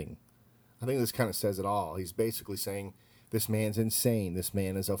mouthing. I think this kind of says it all. He's basically saying, this man's insane, this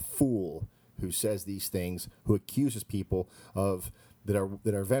man is a fool who says these things, who accuses people of that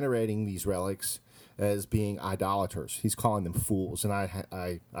are venerating these relics as being idolaters. He's calling them fools, and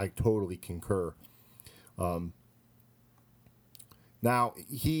I totally concur. Now,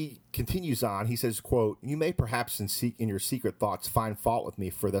 he continues on. He says, quote, you may perhaps in your secret thoughts find fault with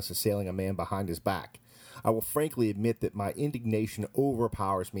me for thus assailing a man behind his back. I will frankly admit that my indignation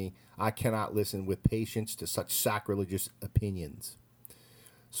overpowers me. I cannot listen with patience to such sacrilegious opinions.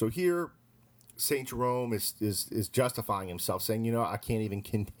 So here, St. Jerome is justifying himself, saying, I can't even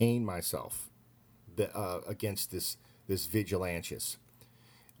contain myself against this Vigilantius.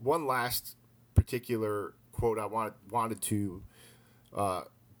 One last particular quote I wanted to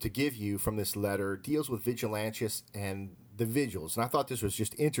give you from this letter deals with Vigilantius and the vigils. And I thought this was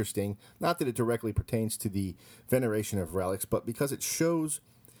just interesting, not that it directly pertains to the veneration of relics, but because it shows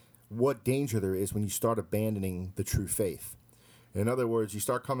what danger there is when you start abandoning the true faith. In other words, you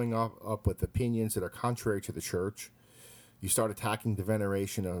start coming up with opinions that are contrary to the church. You start attacking the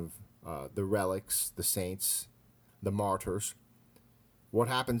veneration of the relics, the saints, the martyrs. What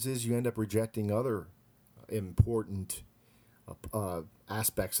happens is you end up rejecting other important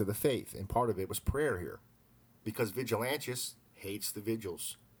aspects of the faith. And part of it was prayer here, because Vigilantius hates the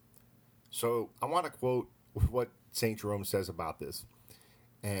vigils. So I want to quote what St. Jerome says about this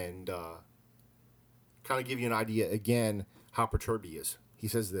and kind of give you an idea, again, how perturbed he is. He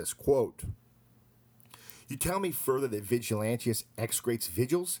says this, quote, you tell me further that Vigilantius execrates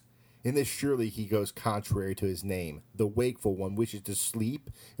vigils? In this surely he goes contrary to his name. The wakeful one wishes to sleep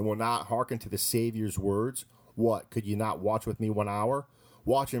and will not hearken to the Saviour's words. What, could ye not watch with me 1 hour?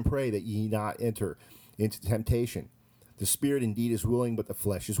 Watch and pray that ye not enter into temptation. The spirit indeed is willing, but the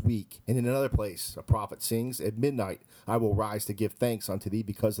flesh is weak. And in another place, a prophet sings, at midnight I will rise to give thanks unto thee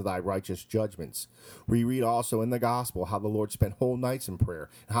because of thy righteous judgments. We read also in the gospel how the Lord spent whole nights in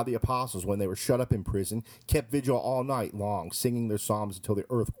prayer, and how the apostles, when they were shut up in prison, kept vigil all night long, singing their psalms until the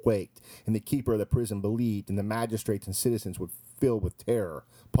earth quaked, and the keeper of the prison believed, and the magistrates and citizens were filled with terror.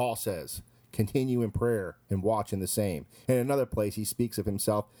 Paul says, continue in prayer and watch in the same. In another place he speaks of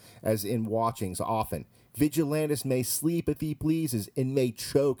himself as in watchings often. Vigilantus may sleep if he pleases, and may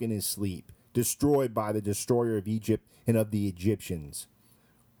choke in his sleep, destroyed by the destroyer of Egypt and of the Egyptians.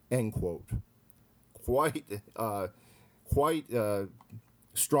 End quote. Quite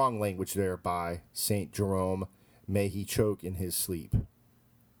strong language there by St. Jerome. May he choke in his sleep.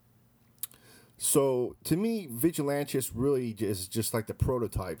 So, to me, Vigilantius really is just like the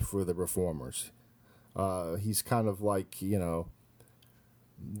prototype for the reformers. He's kind of like,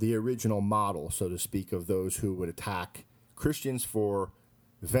 the original model, so to speak, of those who would attack Christians for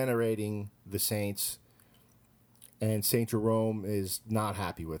venerating the saints. And St. Jerome is not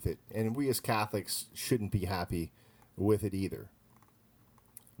happy with it. And we as Catholics shouldn't be happy with it either.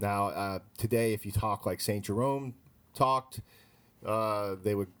 Now, today, if you talk like St. Jerome talked,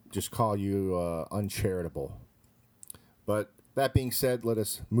 they would just call you uncharitable. But that being said, let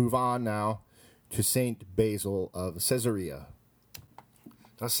us move on now to Saint Basil of Caesarea.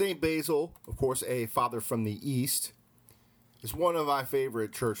 Now, Saint Basil, of course, a father from the East, is one of my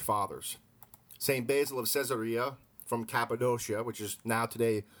favorite church fathers. Saint Basil of Caesarea from Cappadocia, which is now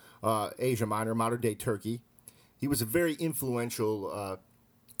today Asia Minor, modern-day Turkey. He was a very influential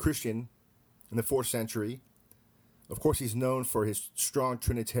Christian in the 4th century. Of course, he's known for his strong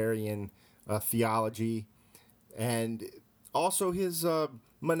Trinitarian theology and also his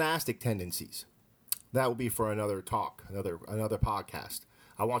monastic tendencies. That will be for another talk, another podcast.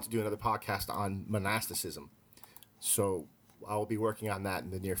 I want to do another podcast on monasticism, so I will be working on that in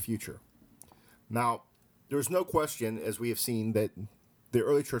the near future. Now, there's no question, as we have seen, that the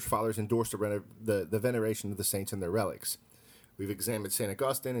early church fathers endorsed the veneration of the saints and their relics. We've examined St.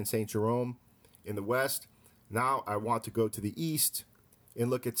 Augustine and St. Jerome in the West. Now I want to go to the East and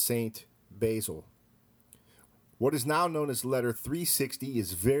look at St. Basil. What is now known as letter 360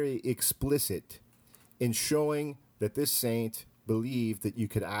 is very explicit in showing that this saint believed that you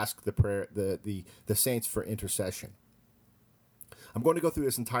could ask the saints for intercession. I'm going to go through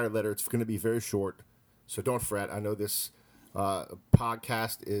this entire letter. It's going to be very short, so don't fret. I know this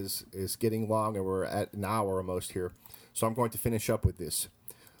podcast is getting long, and we're at an hour almost here, so I'm going to finish up with this.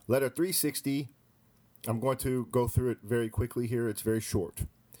 Letter 360, I'm going to go through it very quickly here. It's very short,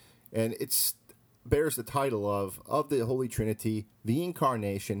 and it bears the title of the Holy Trinity, the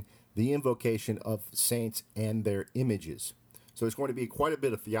Incarnation, the Invocation of Saints and their Images. So there's going to be quite a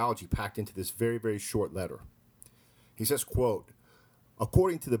bit of theology packed into this very, very short letter. He says, quote,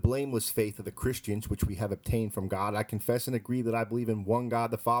 "According to the blameless faith of the Christians, which we have obtained from God, I confess and agree that I believe in one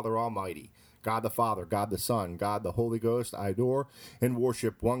God, the Father Almighty, God the Father, God the Son, God the Holy Ghost. I adore and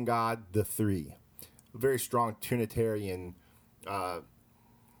worship one God, the three." A very strong Trinitarian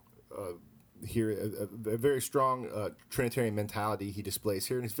here, a very strong Trinitarian mentality he displays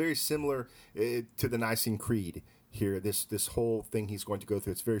here, and it's very similar to the Nicene Creed here. This whole thing he's going to go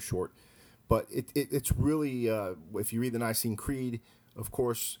through, it's very short, but it's really, if you read the Nicene Creed, of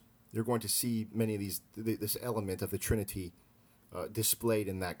course, you're going to see many of this element of the Trinity displayed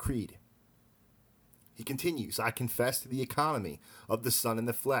in that creed. He continues, "I confess to the economy of the Son in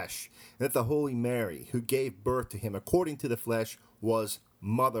the flesh, and that the Holy Mary, who gave birth to him according to the flesh, was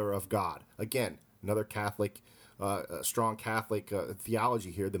Mother of God." Again, another Catholic, strong Catholic theology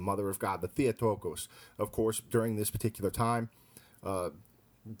here, the Mother of God, the Theotokos. Of course, during this particular time,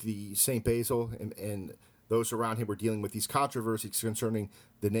 the St. Basil and those around him were dealing with these controversies concerning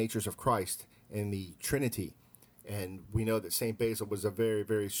the natures of Christ and the Trinity. And we know that St. Basil was a very,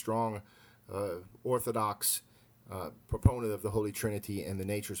 very strong Orthodox proponent of the Holy Trinity and the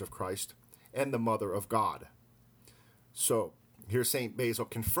natures of Christ and the Mother of God. So here St. Basil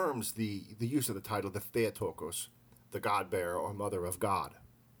confirms the use of the title, the Theotokos, the God-bearer or Mother of God.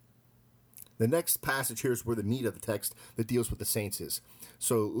 The next passage here is where the meat of the text that deals with the saints is.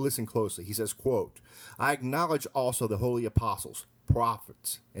 So listen closely. He says, quote, "I acknowledge also the holy apostles,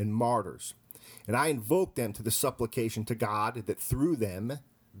 prophets, and martyrs, and I invoke them to the supplication to God that through them,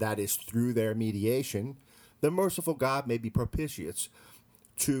 that is, through their mediation, the merciful God may be propitious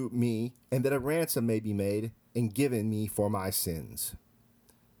to me, and that a ransom may be made and given me for my sins."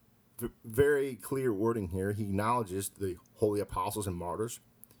 Very clear wording here. He acknowledges the holy apostles and martyrs,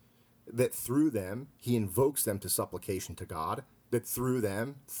 that through them, he invokes them to supplication to God, that through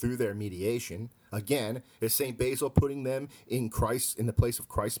them, through their mediation, again, is St. Basil putting them in Christ, in the place of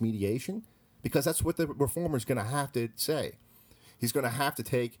Christ's mediation? Because that's what the Reformer is going to have to say. He's going to have to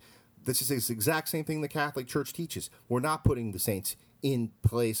take, this is the exact same thing the Catholic Church teaches. We're not putting the saints in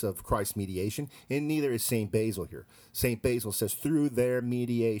place of Christ's mediation, and neither is St. Basil here. St. Basil says, through their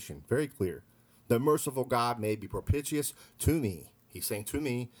mediation, very clear, the merciful God may be propitious to me. He's saying to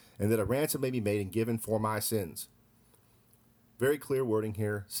me, and that a ransom may be made and given for my sins. Very clear wording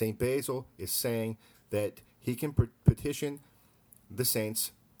here. St. Basil is saying that he can petition the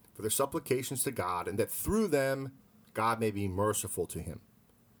saints for their supplications to God, and that through them, God may be merciful to him.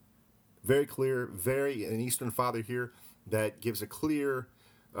 Very clear, an Eastern Father here that gives a clear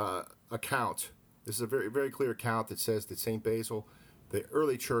account. This is a very, very clear account that says that St. Basil, the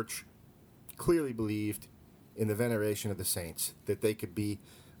early church, clearly believed in the veneration of the saints, that they could be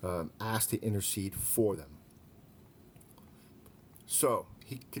asked to intercede for them. So,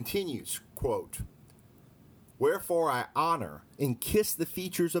 he continues, quote, "Wherefore I honor and kiss the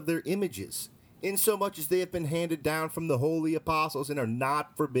features of their images, insomuch as they have been handed down from the holy apostles and are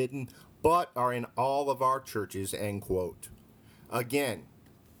not forbidden, but are in all of our churches," end quote. Again,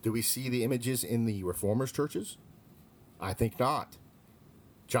 do we see the images in the Reformers' churches? I think not.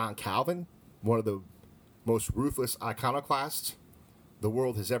 John Calvin, one of the most ruthless iconoclasts the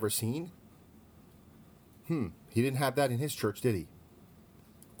world has ever seen, He didn't have that in his church, did he?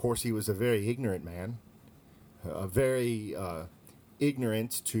 Of course, he was a very ignorant man, very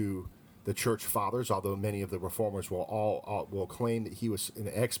ignorant to the church fathers, although many of the reformers will claim that he was an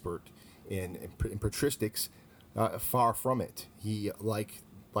expert in patristics. Far from it. He, like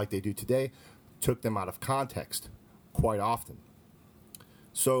they do today, took them out of context quite often.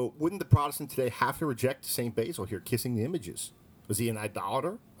 So wouldn't the Protestant today have to reject St. Basil here, kissing the images? Was he an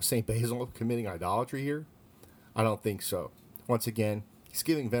idolater? St. Basil committing idolatry here? I don't think so. Once again, he's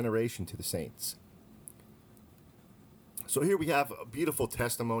giving veneration to the saints. So here we have a beautiful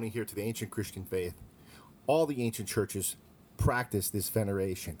testimony here to the ancient Christian faith. All the ancient churches practice this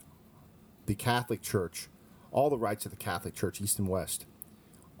veneration. The Catholic Church, all the rites of the Catholic Church, East and West.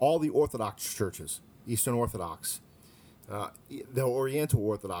 All the Orthodox churches, Eastern Orthodox, the Oriental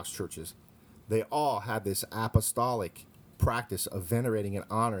Orthodox churches, they all have this apostolic practice of venerating and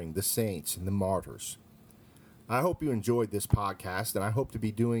honoring the saints and the martyrs. I hope you enjoyed this podcast, and I hope to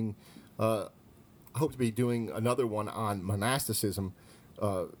be doing another one on monasticism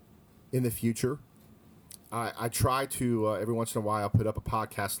in the future. I try to every once in a while put up a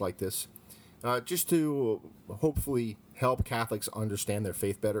podcast like this, just to hopefully help Catholics understand their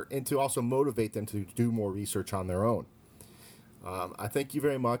faith better and to also motivate them to do more research on their own. I thank you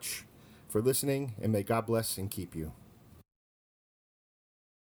very much for listening, and may God bless and keep you.